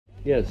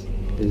Yes.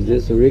 Is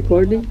this a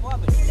recording?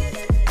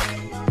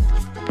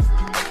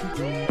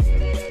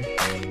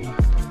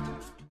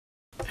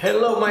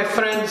 Hello my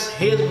friends,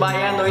 here's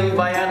Bahiano in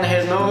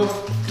Reno.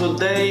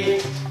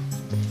 Today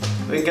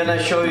we're gonna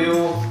show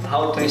you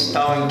how to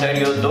install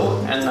interior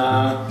door and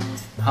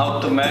how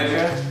to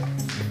measure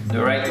the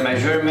right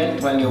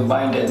measurement when you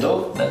buy the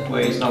door. That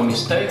way it's no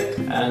mistake,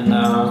 and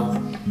a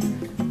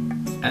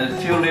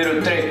few little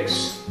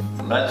tricks.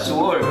 Let's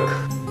work.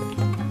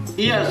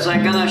 Yes,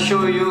 I'm gonna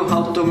show you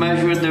how to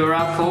measure the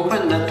rough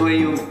open. That way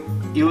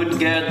you would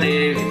get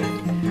the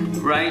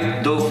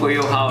right door for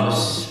your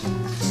house.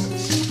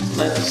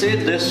 Let's see,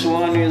 this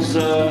one is,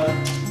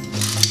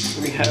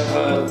 we have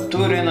a 2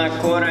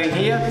 1/4 in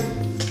here.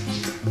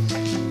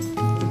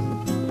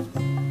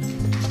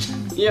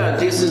 Yeah,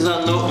 this is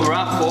a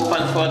rough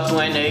open for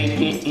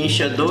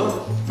 28-inch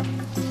door.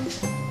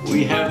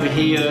 We have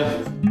here,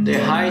 the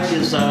height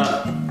is,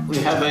 we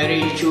have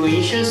 82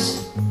 inches.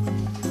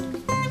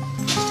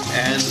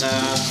 And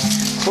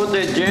for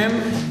the jam,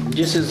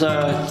 this is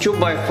a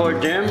 2x4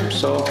 jam,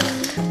 so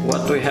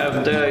what we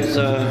have there is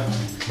a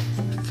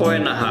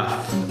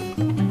 4.5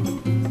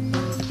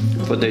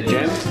 for the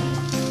jam.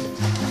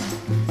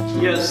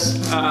 Yes,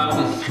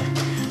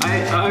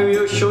 I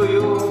will show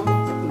you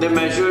the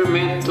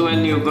measurement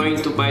when you're going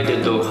to buy the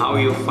door, how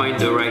you find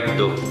the right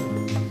door.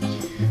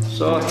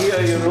 So here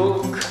you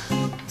look,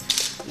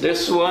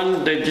 this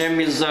one, the jam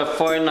is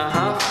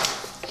 4.5.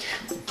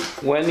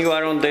 When you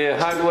are on the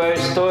hardware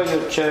store,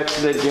 you check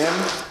the jam.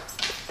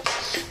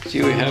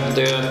 See, we have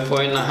the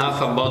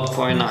 4.5, about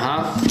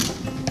 4.5.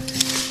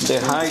 The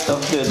height of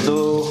the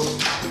door,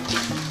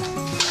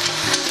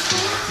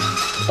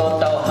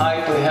 total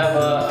height, we have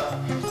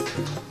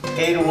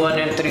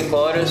 81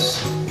 3/4.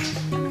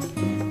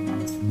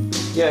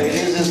 Yeah, it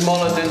is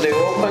smaller than the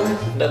open.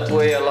 That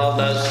way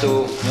allowed us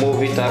to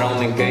move it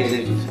around in case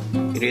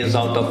it is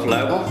out of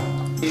level.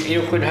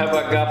 You could have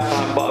a gap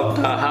about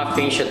 1/2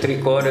 inch,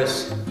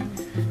 3/4.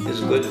 It's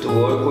good to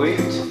work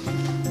with.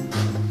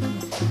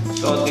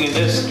 So in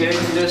this case,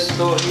 this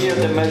door here,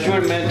 the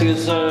measurement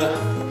is a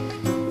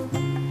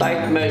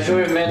tight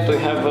measurement. We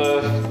have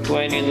a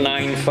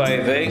 29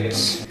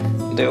 5/8.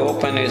 The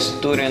open is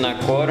 2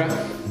 1/4.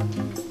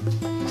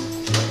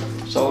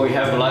 So we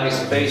have a lot of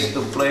space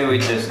to play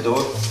with this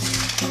door.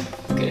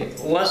 Okay,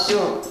 once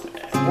you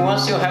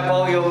have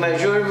all your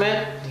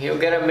measurement, you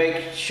gotta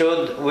make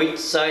sure which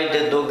side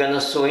the door gonna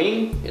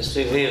swing. Is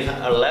it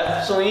a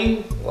left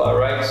swing or a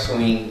right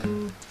swing?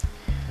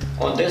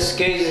 On this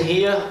case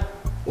here,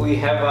 we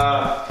have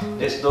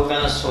this door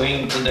gonna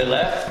swing to the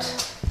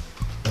left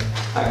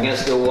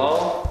against the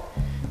wall,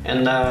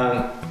 and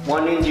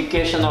one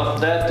indication of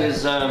that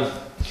is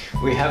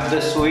we have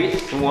the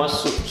switch.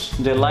 Once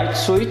the light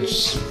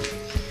switch.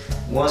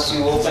 Once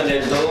you open the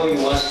door, you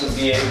want to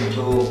be able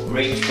to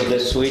reach for the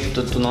switch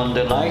to turn on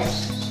the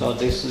lights. So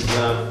this is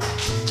a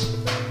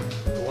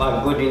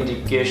good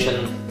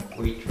indication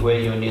which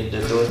way you need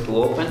the door to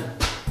open.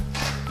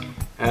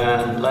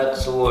 And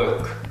let's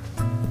work.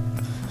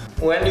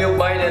 When you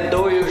buy the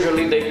door,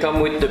 usually they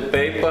come with the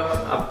paper,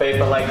 a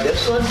paper like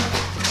this one,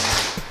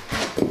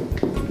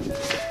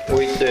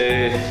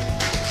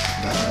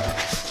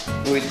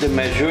 with the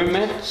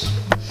measurements.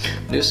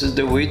 This is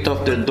the width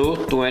of the door,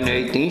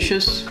 28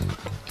 inches.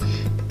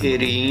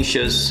 80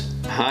 inches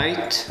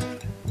height,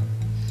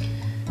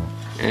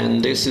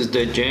 and this is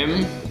the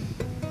jam,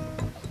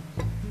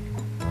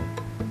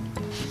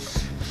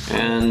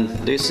 and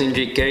this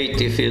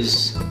indicates if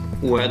it's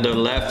whether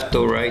left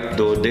or right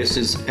door. This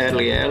is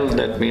LL,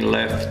 that means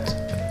left.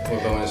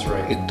 Well, is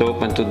right. It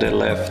open to the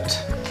left.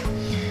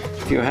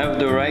 If you have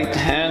the right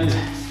hand,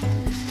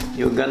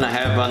 you're gonna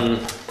have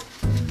an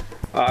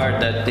R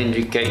that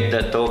indicate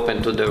that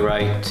open to the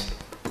right.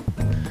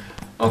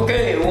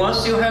 Okay,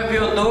 once you have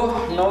your door,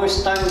 now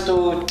it's time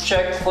to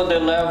check for the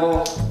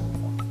level.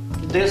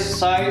 This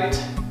side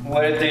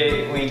where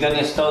we're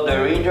gonna install the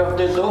range of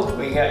the door,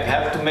 we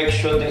have to make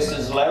sure this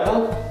is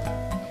level.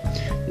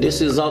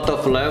 This is out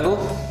of level.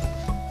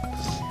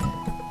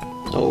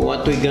 So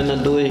what we're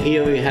gonna do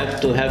here, we have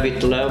to have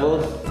it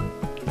level.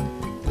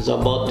 It's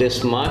about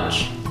this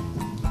much.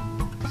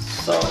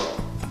 So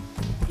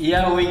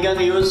yeah, we're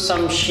gonna use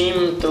some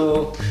shim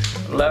to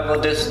level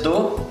this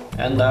door,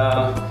 and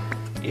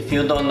if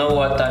you don't know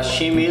what a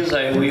shim is,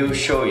 I will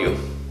show you.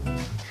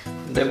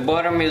 The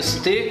bottom is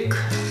thick,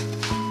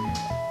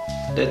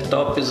 the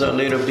top is a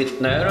little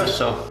bit narrow,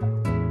 so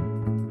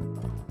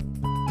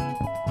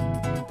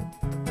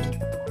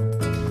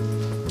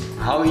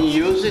how you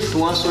use it,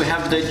 once we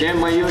have the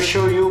jam, I will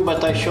show you,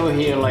 but I show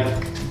here like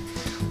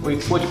we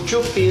put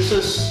 2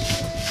 pieces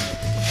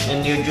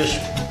and you just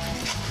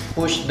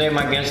push them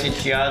against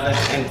each other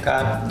and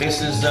cut.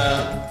 This is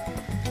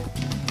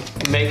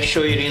make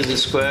sure it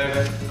is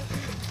square.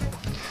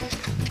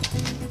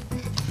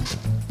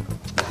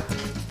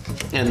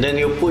 And then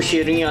you push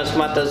it in as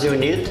much as you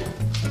need.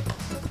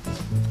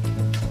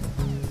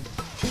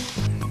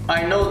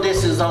 I know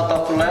this is out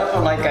of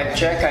level, like I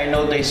check, I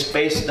know the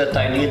space that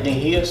I need in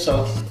here,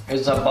 so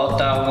it's about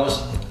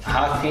almost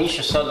 ½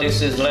 inch, so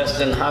this is less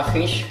than ½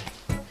 inch.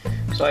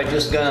 So I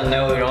just gonna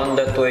nail it on,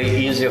 that way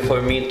easier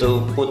for me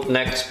to put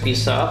next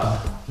piece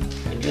up.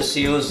 I just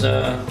use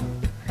a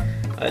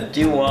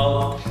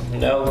dual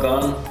nail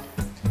gun,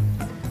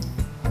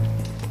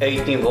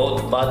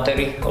 18-volt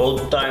battery,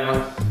 old timer.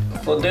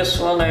 For this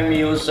one I'm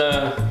use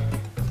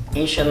 1.5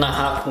 inch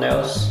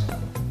nails,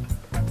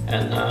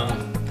 and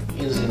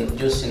using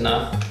just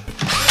enough.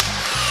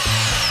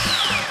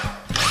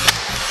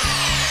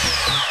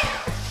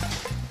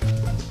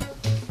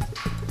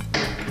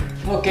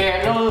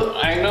 Okay,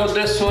 I know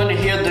this one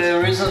here,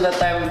 the reason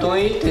that I'm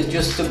doing it is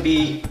just to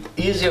be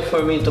easier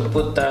for me to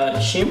put a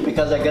shim,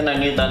 because I'm gonna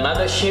need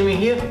another shim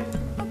here.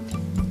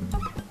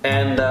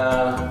 And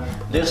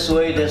this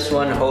way, this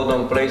one hold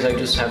on place, I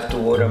just have to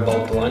worry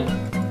about one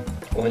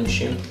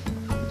shim.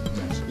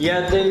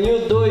 Yeah, the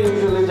new door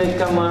usually they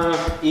come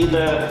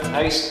either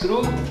a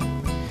screw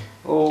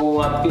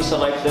or a piece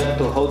like that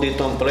to hold it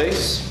on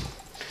place.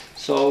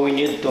 So we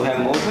need to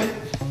remove it.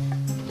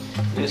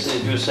 This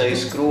is just a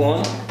screw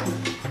on.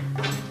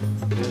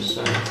 Just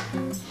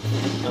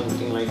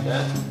something like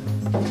that.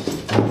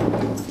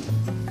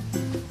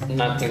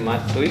 Nothing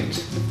much to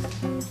it.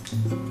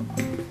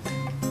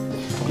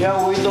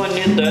 Yeah, we don't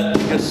need that,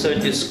 just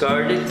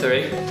discard it,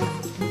 right?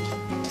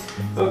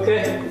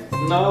 Okay,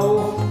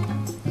 now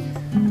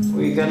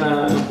we're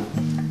gonna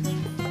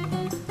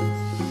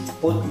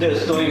put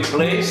this door in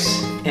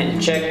place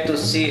and check to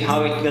see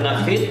how it's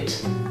gonna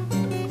fit.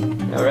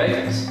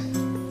 Alright,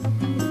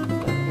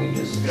 let me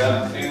just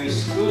grab 3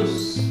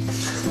 screws.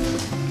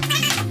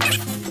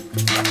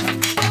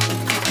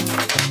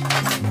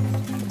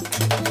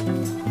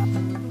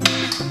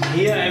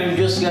 Here I'm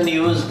just gonna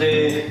use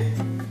the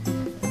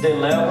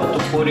level to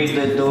put in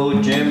the door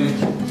jam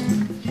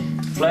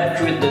flat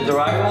with the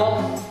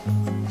drywall.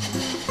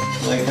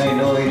 Like I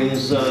know it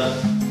is,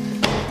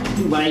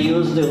 I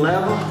use the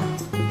level.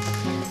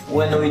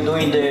 When we're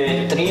doing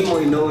the trim,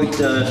 we know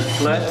it's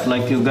flat,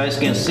 like you guys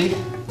can see.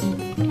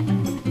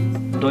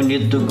 Don't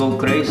need to go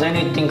crazy,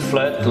 anything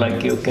flat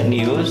like you can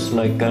use,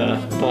 like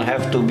don't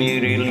have to be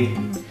really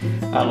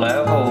a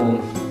level.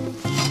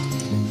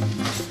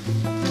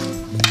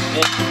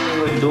 And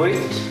we do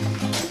it.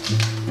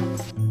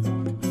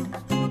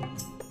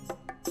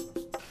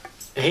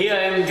 Here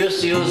I'm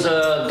just use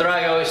a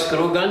dry oil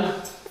screw gun.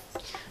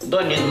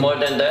 Don't need more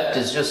than that,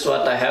 it's just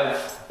what I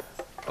have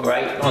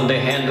right on the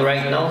hand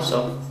right now,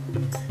 so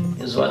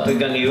is what we're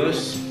gonna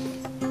use.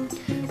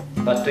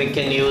 But we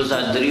can use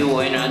a drill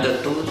or any other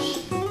tools.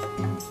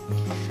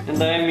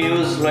 And I'm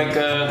use like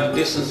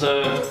this is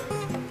I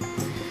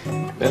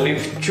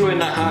believe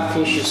 2.5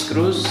 inch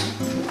screws.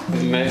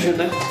 We measure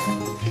them.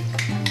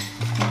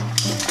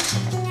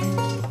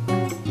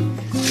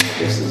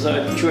 This is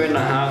a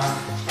 2.5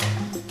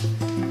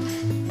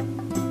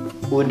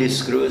 wood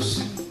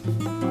screws.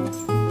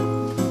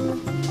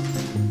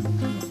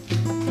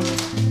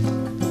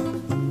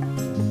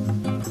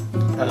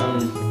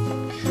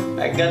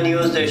 I'm gonna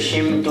use the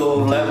shim to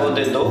level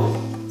the door.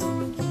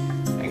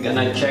 I'm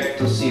gonna check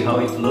to see how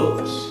it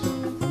looks.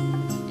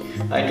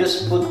 I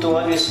just put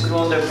 1 screw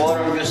on the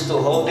bottom just to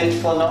hold it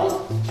for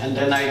now, and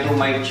then I do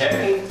my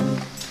checking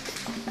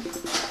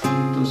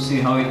to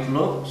see how it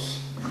looks.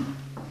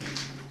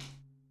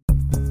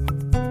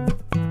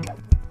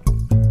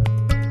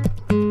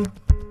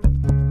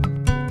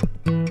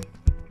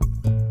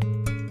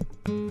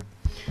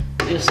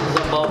 This is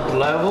about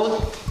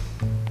level.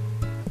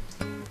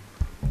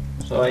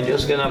 So I'm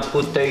just gonna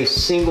put a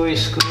single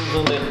screw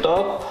on the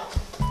top.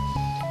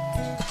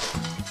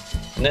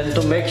 And then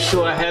to make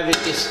sure I have it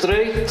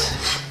straight,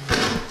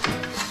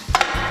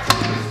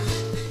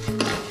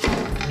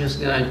 I'm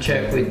just gonna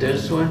check with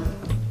this one.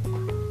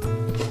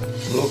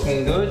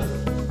 Looking good.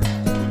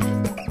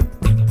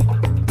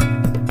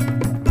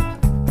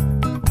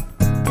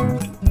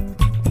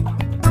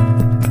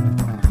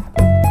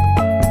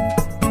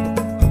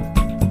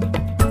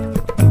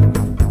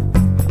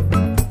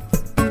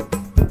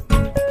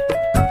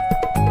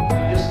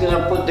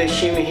 Put the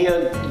shim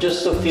here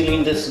just to fill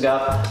in this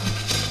gap,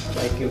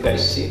 like you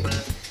guys see.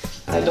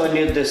 I don't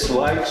need this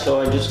wide,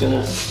 so I'm just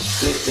gonna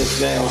split this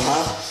guy in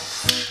half.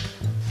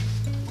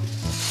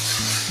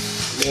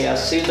 Yeah,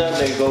 see that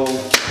they go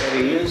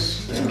very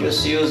easy. And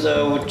just use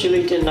a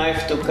utility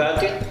knife to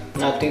cut it,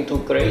 nothing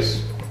too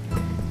crazy.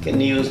 You can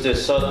use the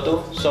saw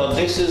too. So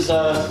this is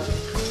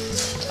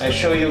I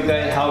show you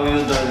guys how you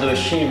do the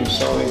shim.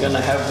 So we're gonna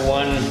have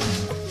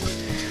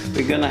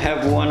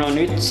one on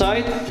each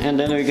side, and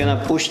then we're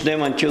gonna push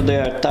them until they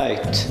are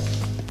tight.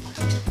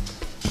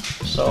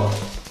 So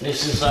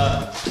this is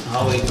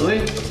how we do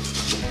it.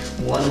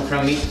 One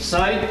from each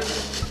side,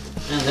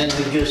 and then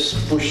we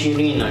just push it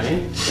in,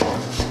 right?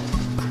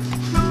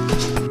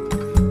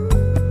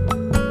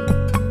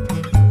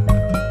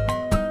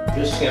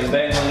 Just can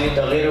bang on it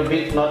a little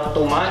bit, not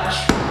too much.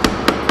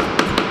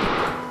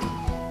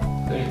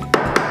 Okay.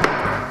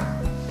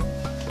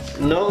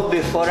 Now,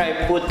 before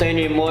I put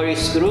any more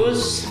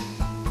screws,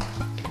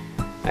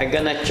 I'm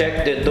gonna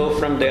check the door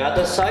from the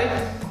other side,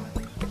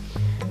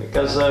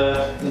 because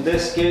in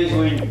this case,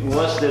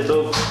 once the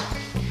door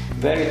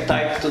very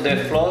tight to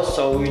the floor,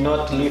 so we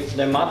not lift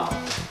them up.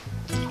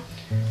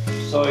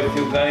 So if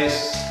you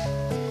guys,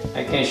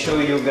 I can show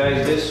you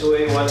guys this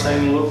way what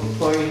I'm looking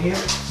for in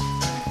here.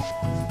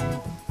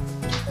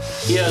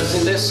 Yes,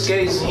 in this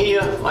case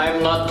here,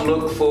 I'm not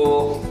looking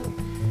for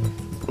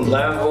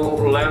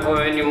level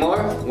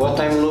anymore. What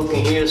I'm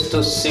looking here is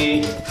to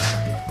see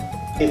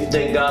if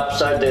the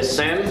gaps are the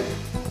same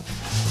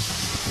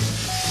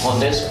on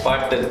this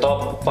part, the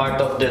top part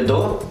of the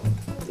door.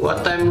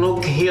 What I'm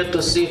looking here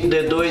to see if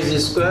the door is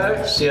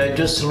square. See, I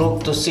just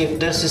look to see if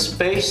this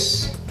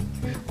space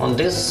on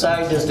this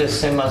side is the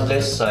same as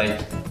this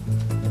side.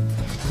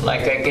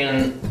 Like I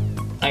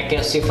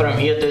can see from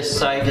here this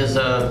side is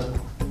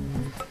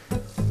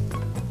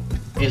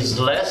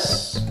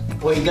less.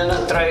 We're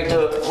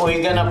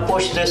gonna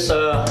push this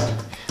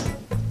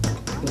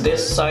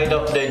this side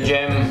of the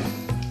jam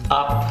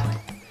up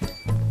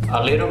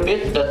a little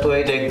bit. That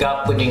way the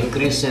gap would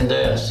increase in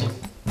there. See?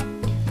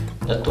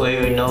 That way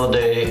we know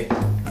that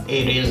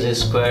it is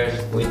square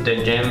with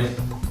the jam.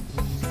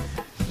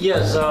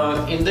 Yes,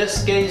 in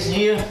this case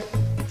here,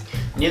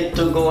 need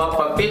to go up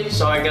a bit,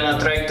 so I'm gonna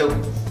try to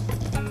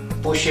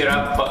push it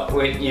up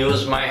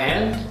use my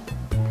hand.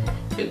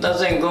 If it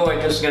doesn't go,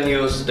 I'm just gonna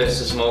use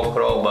this small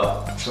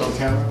crowbar. Show the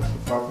camera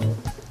properly.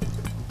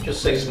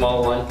 Just a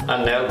small one,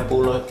 a nail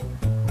puller.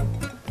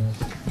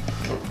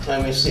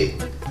 Let me see.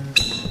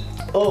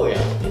 Oh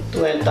yeah, it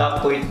went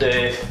up with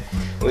the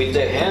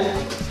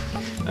hand.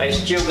 I'm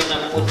still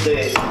gonna put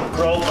the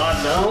crowbar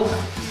down.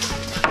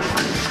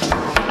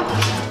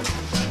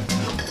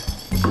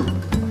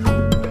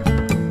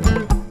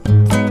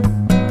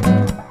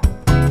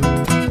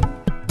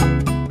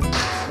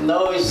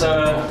 Now it's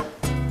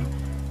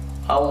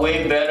a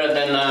way better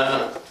than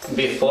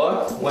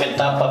before. Went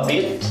up a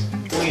bit.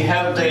 We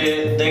have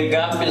the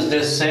gap is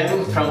the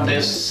same from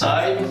this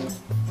side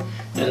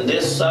and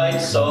this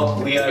side,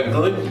 so we are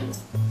good.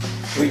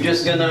 We're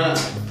just gonna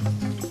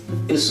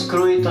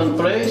screw it in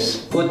place,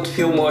 put a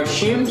few more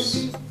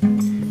shims,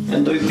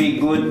 and we'll be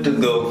good to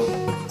go.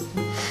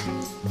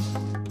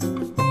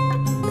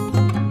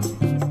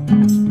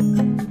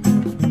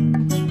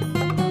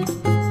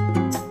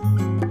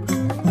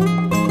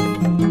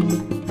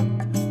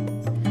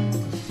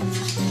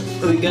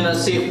 We're gonna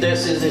see if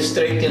this is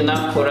straight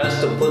enough for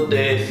us to put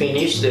the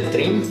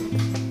trim.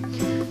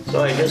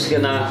 So I'm just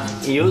gonna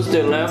use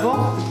the level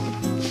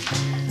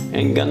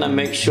and gonna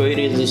make sure it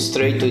is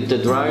straight with the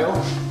dryer.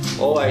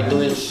 All I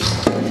do is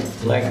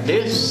like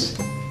this,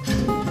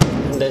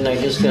 and then I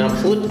just gonna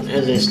put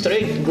as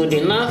straight, good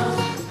enough.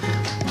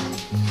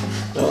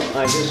 So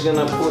I just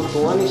gonna put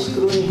one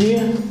screw in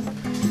here.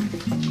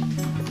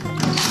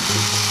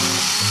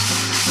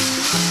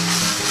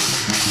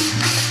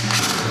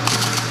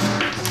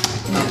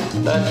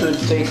 That will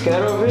take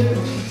care of it.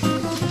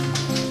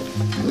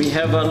 We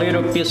have a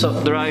little piece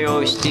of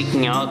drywall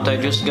sticking out. I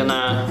just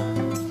gonna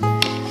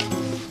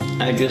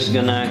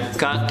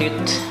cut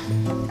it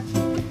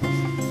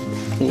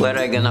where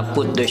I'm gonna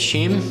put the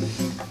shim.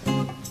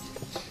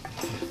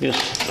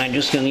 I'm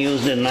just gonna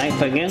use the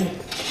knife again.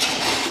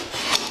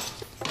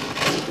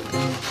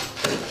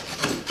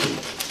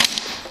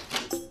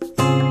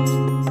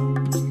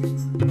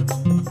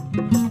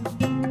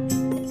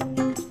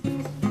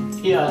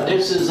 Yeah,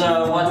 this is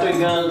what we're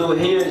gonna do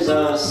here is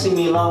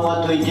similar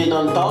what we did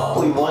on top.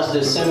 We want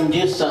the same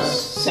distance,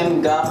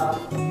 same gap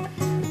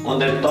on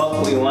the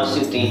top. We want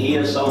it in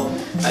here, so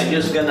I'm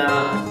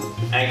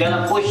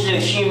gonna push the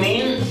shim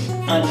in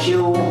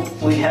until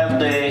we have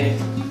the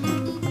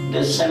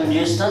same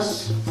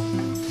distance.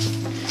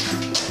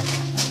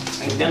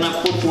 I'm gonna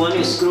put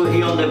one screw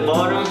here on the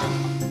bottom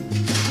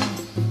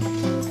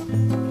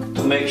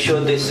to make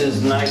sure this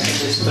is nice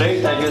and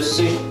straight. I just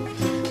see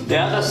the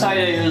other side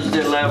I use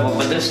the level,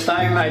 but this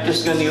time I'm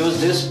just gonna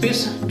use this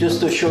piece just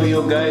to show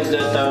you guys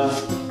that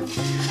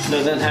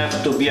doesn't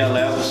have to be a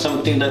level,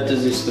 something that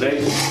is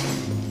straight.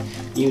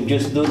 You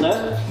just do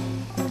that.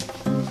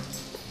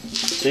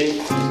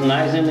 See, it's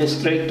nice and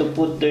straight to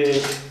put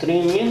the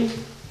trim in.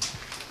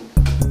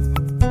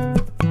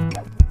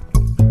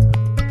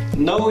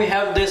 Now we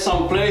have this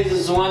on place.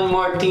 There's one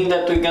more thing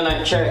that we're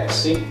gonna check.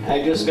 See,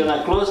 I'm just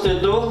gonna close the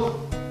door.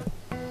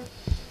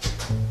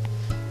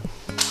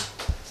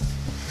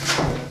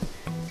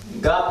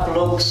 Gap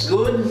looks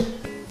good.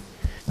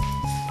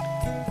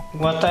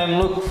 What I'm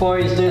looking for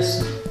is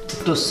this,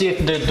 to see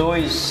if the door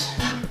is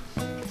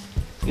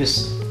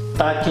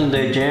touching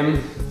the jam.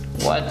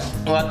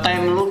 What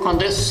I'm looking on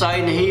this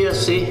side here,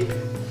 see,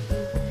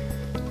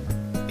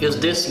 is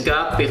this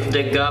gap, if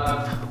the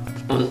gap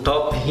on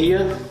top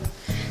here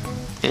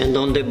and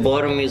on the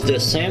bottom is the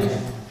same.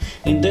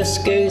 In this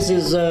case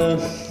is the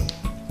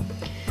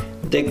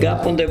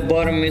gap on the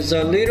bottom is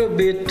a little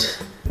bit,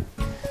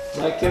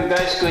 like you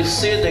guys could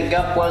see, the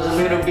gap was a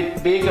little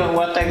bit bigger.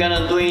 What I'm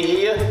gonna do in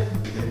here,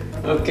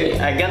 okay,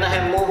 I'm gonna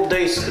remove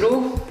the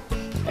screw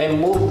and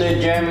move the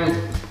jam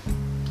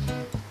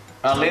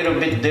a little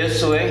bit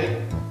this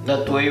way.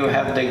 That way you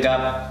have the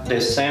gap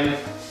the same.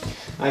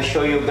 I'll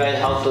show you guys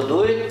how to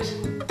do it.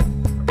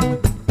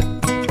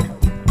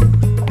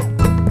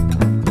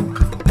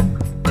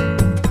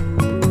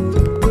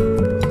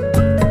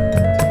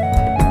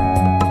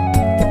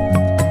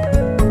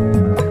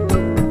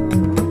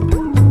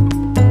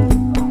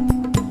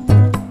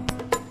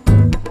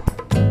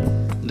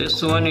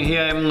 This one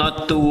here I'm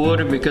not too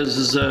worried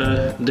because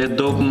the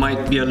dog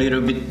might be a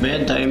little bit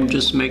bent. I'm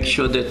just make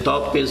sure the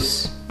top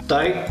is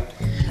tight,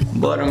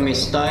 bottom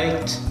is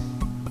tight,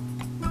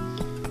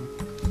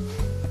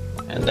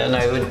 and then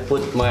I would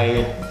put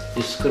my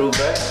screw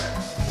back.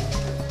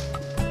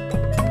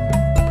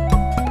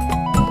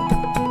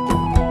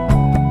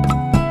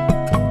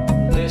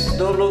 This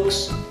door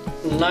looks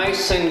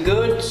nice and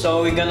good,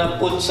 so we're gonna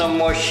put some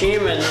more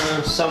shim and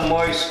some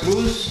more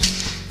screws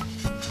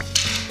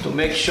to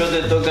make sure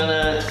that they're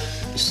gonna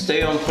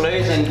stay on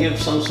place and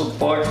give some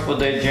support for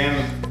the jam.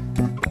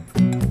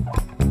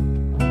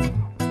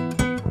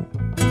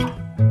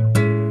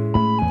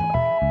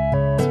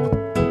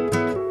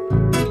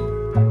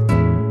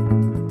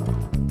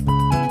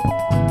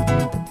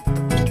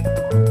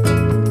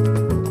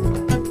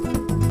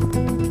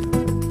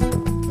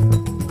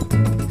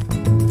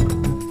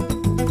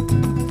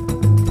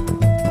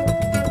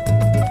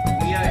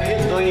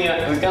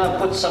 We're gonna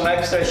put some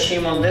extra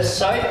shim on this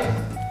side,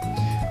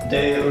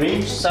 the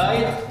ridge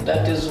side.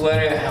 That is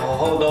where I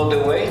hold all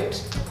the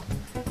weight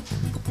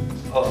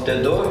of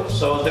the door.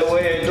 So the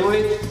way I do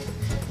it,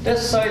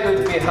 this side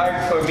would be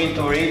hard for me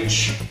to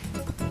reach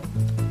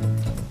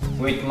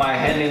with my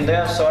hand in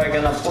there, so I'm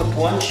gonna put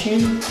one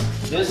shim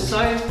this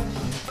side,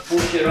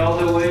 push it all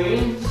the way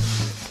in,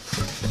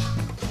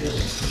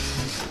 just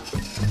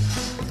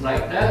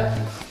like that.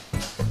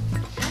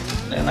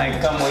 Then I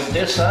come with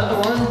this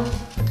other one,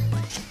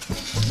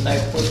 and I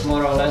put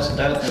more or less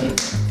that and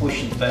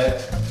push it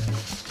back,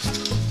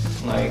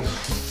 like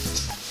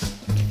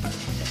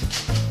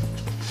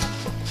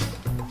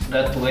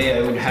that way.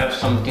 I would have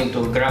something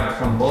to grab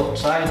from both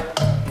sides.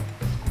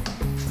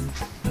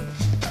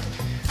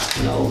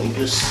 Now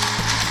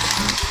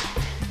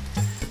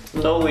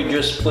we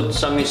just put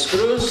some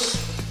screws.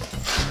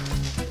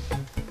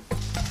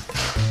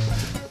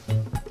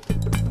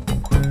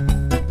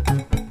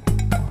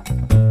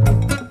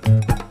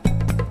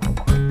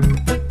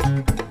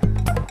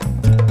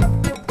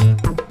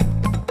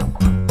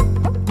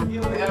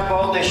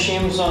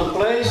 Shims on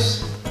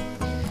place.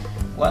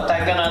 What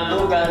I'm gonna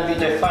do gonna be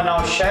the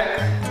final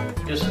check.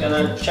 Just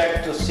gonna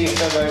check to see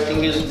if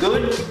everything is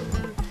good.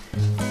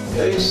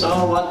 Okay,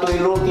 so what we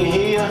looking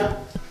here,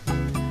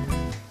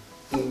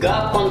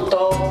 gap on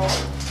top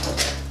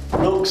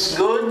looks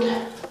good,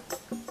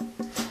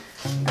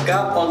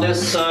 gap on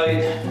this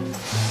side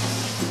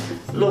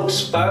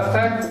looks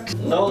perfect.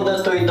 Now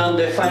that we done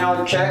the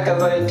final check,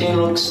 everything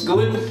looks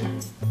good,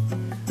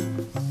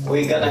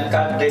 we're gonna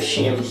cut the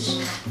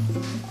shims.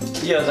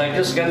 Yes, I'm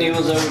just gonna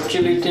use a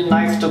utility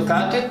knife to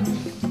cut it.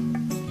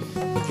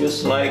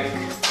 Just like,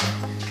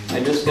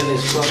 I'm just gonna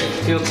score it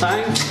a few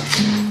times.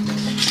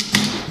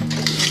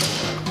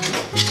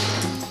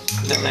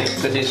 Then I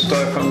could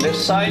score from this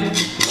side.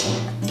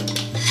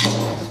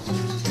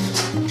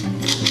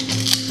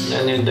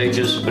 And then they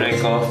just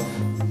break off.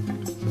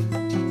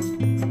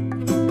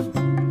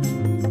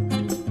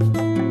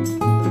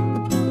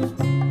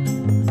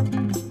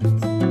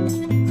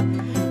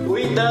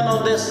 We're done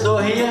on this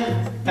door here.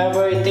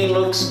 Everything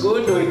looks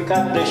good. We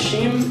cut the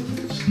shim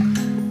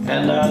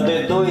and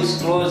the door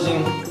is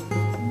closing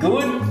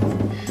good.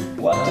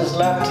 What is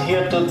left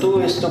here to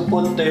do is to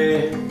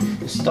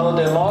install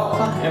the lock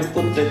and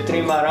put the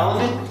trim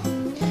around it,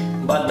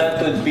 but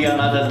that would be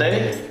another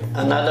day,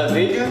 another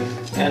video.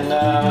 And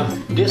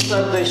these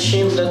are the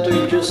shim that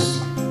we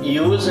just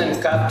use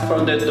and cut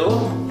from the door.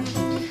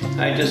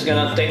 I'm just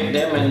gonna take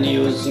them and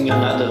use in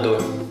another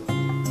door.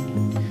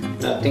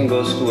 Nothing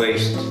goes to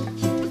waste.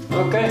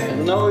 Okay,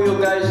 now you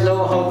guys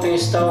know how to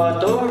install a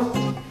door.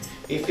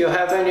 If you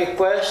have any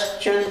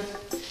question,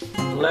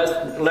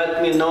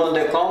 let me know in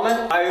the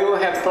comment. I will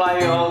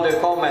reply all the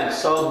comments,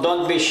 so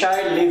don't be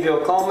shy, leave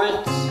your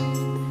comments,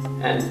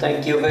 and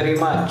thank you very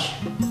much.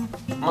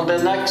 On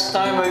the next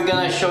time we're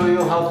gonna show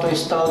you how to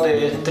install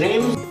the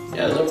trim.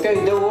 Yes,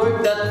 okay, the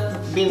work that's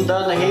been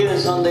done here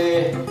is on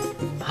the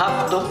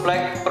half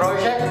duplex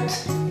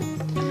project,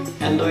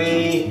 and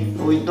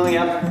we doing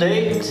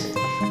update,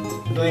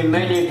 doing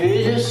many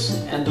videos,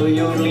 and we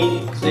will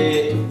link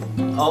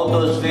all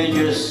those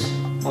videos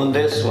on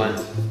this one.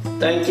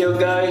 Thank you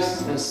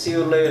guys, and see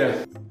you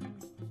later.